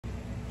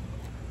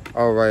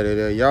Alrighty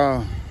there,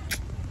 y'all.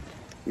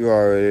 You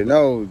already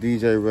know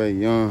DJ Ray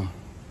Young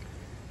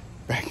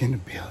back in the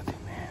building,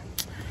 man.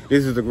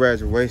 This is the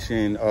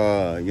graduation.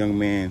 Young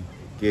man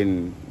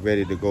getting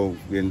ready to go,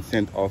 getting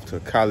sent off to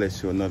college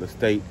to another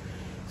state.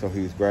 So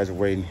he's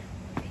graduating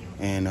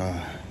and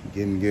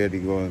getting ready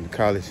to go into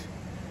college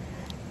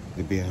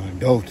to be an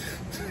adult.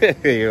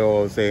 You know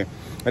what I'm saying?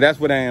 But that's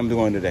what I am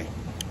doing today.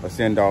 A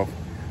send off,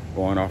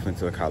 going off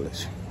into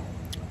college.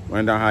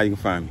 Run down how you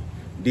can find me.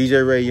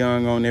 DJ Ray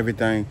Young on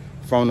everything.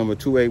 Phone number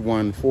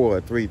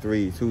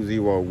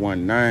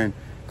 281-433-2019.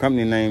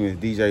 Company name is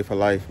DJ for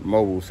Life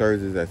Mobile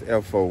Services. That's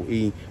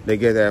FOE. They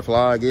get that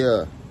flag,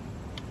 yeah.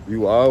 You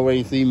will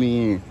always see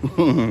me in.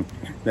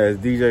 That's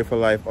DJ for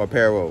Life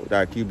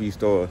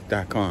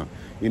Apparel.qbstores.com.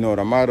 You know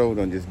the motto,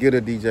 don't just get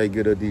a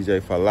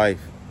DJ for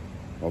life.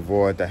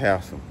 Avoid the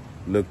hassle.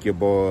 Look your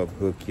boy up,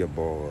 hook your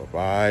boy up.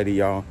 Alrighty,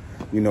 y'all.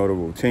 You know the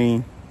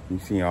routine.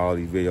 You've seen all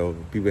these videos.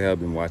 People have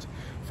been watching.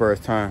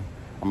 First time,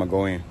 I'm going to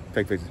go in,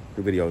 take pictures,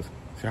 do videos,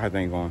 see how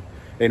things going.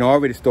 They done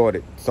already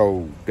started,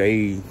 so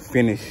they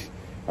finished.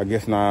 I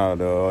guess now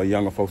the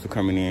younger folks are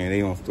coming in.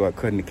 They gonna start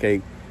cutting the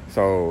cake.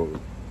 So,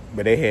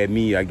 but they had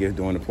me, I guess,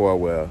 doing the part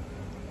where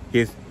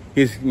his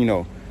peers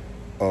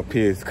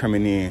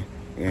coming in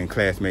and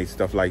classmates,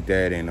 stuff like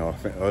that, and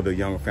other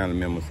younger family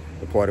members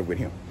departed with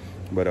him.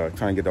 But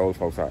trying to get the old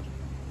folks out.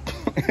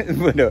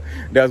 But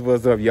that's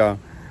what's up, y'all.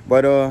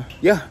 But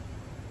yeah,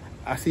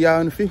 I see y'all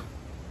in a few.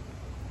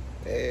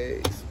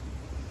 Hey.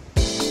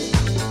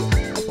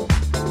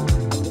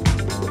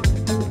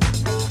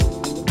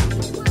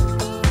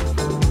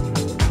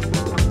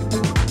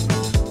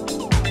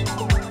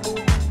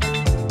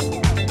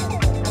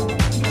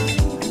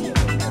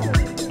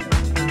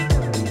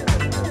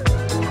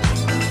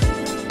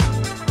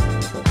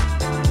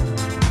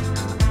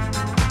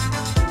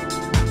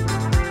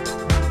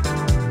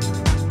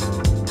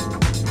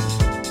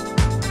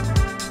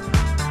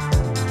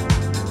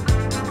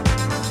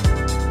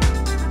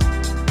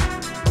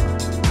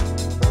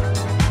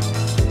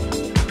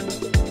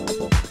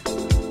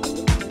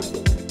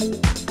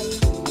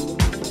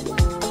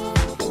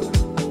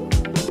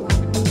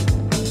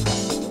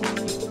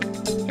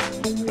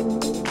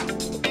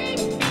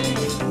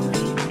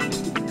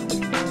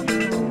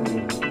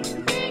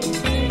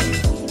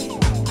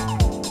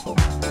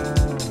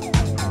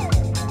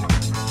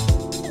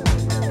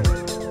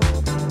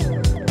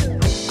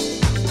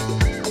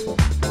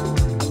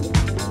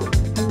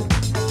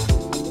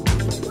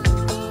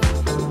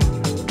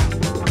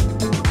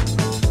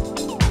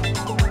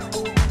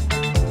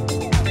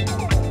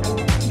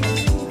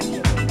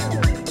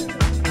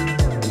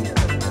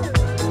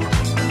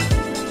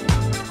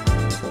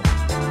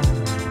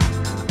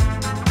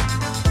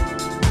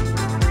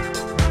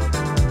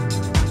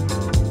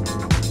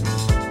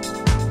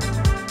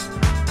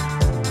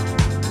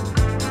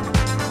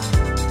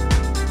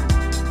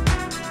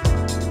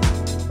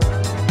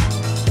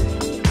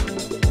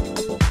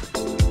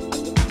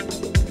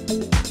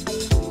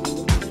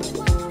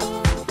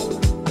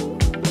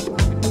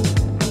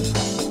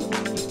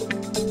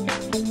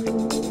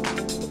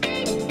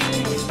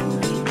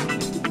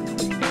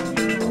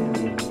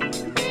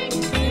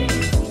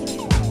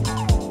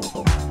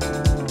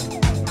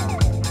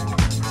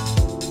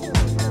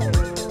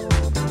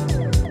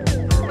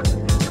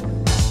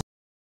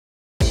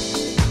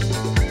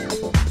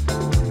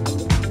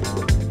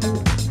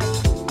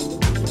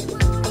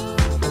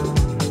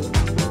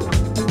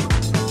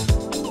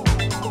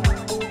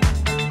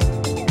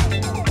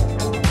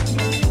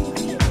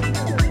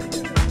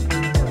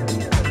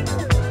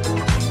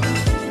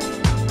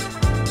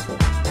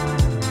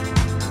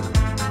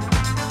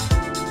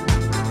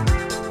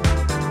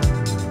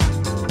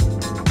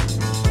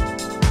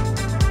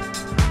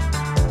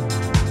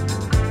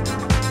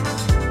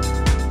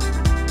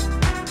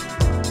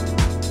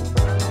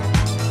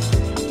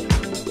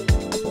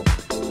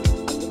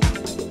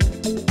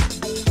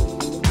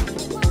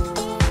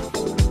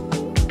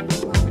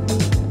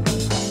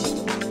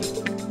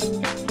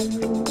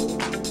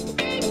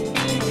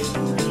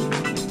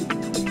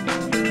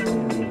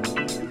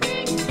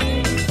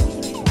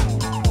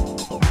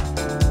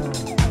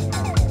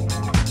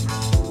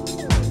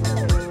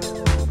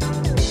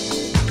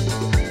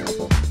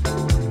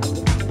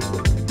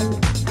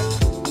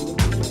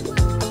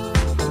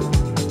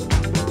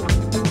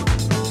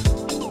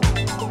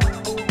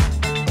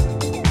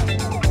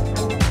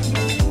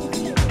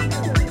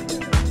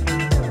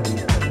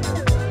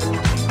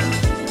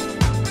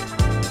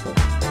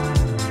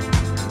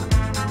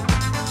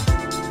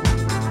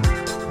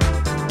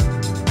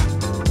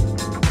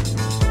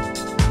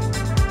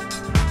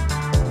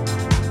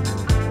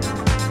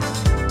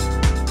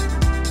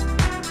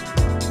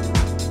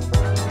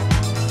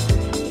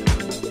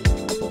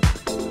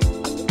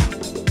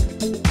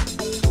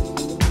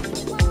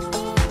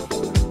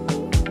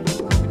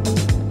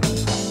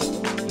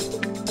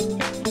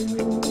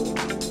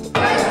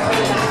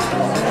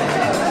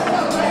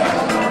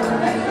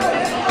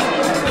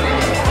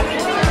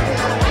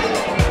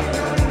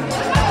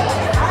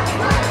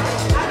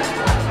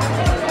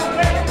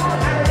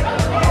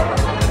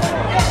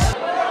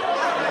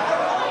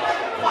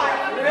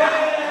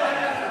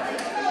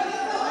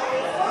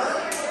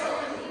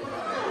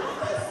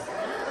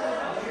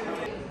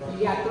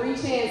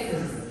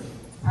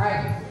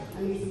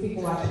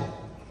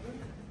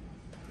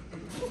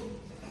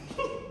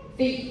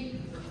 feet,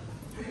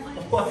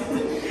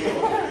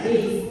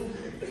 knees,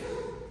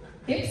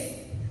 hips,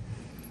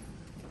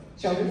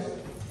 shoulders,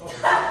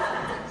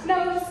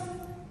 nose,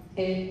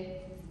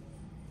 head,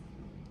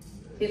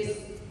 hips,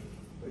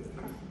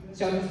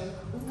 shoulders,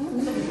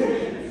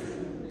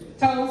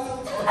 toes,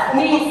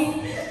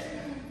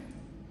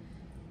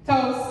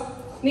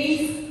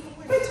 knees,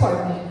 quit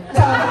twerking,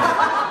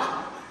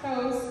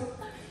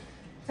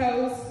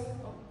 toes,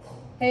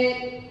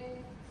 head,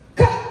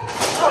 cut.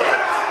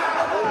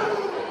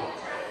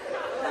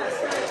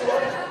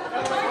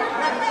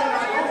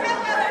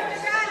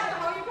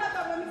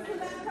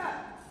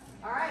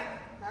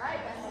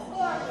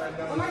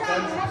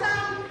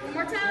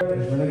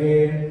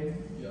 Renegade,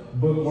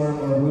 bookworm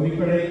or movie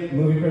critic,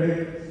 new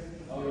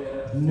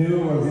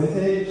or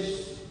vintage,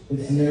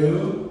 it's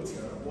new.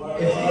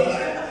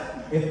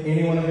 If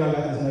any one of y'all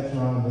got this next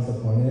round, I'm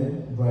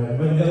disappointed. But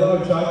vanilla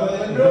or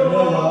chocolate?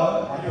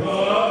 Vanilla.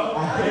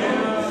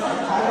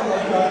 I don't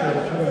like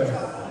chocolate.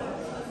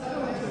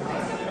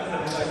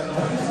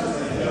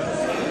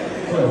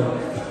 Sure.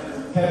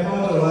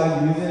 Headphones or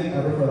live music? I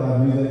prefer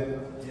live music.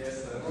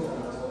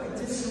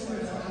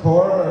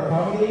 Horror or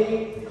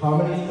comedy?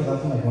 Comedy, because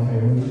that's like one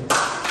favorite movie.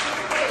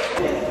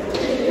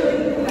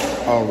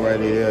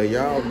 Alrighty there,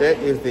 y'all. That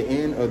is the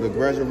end of the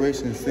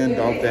graduation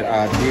send-off that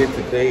I did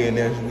today. And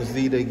as you can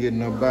see, they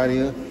getting up out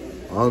here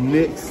all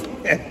mixed.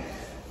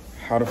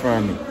 How to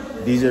find me?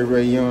 DJ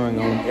Ray Young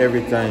on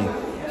everything.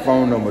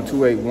 Phone number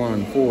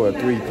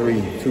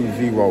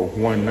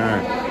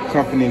 281-433-2019.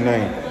 Company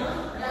name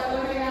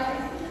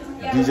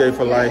DJ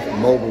for Life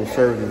Mobile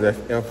Services. That's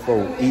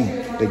FOE.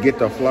 They get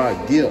the fly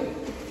gift.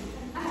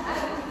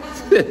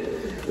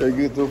 They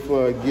get the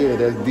fly gift.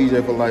 That's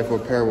DJ for Life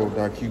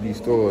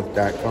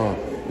Apparel.qbstores.com.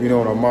 You know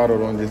what I'm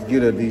modeled on? Just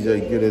get a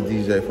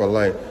DJ for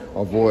life.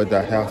 Avoid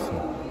the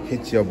hassle.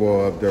 Hit your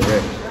boy up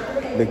direct.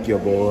 Lick your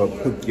boy up.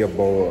 Hook your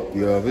boy up.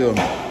 You feel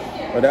me?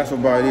 But that's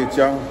about it,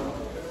 y'all.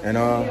 And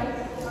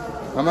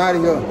I'm out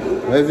of here.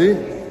 That's it.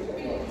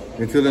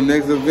 Until the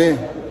next event.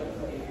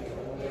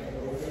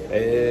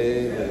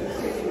 Hey.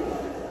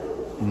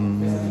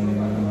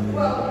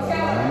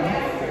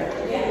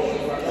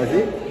 That's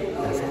it.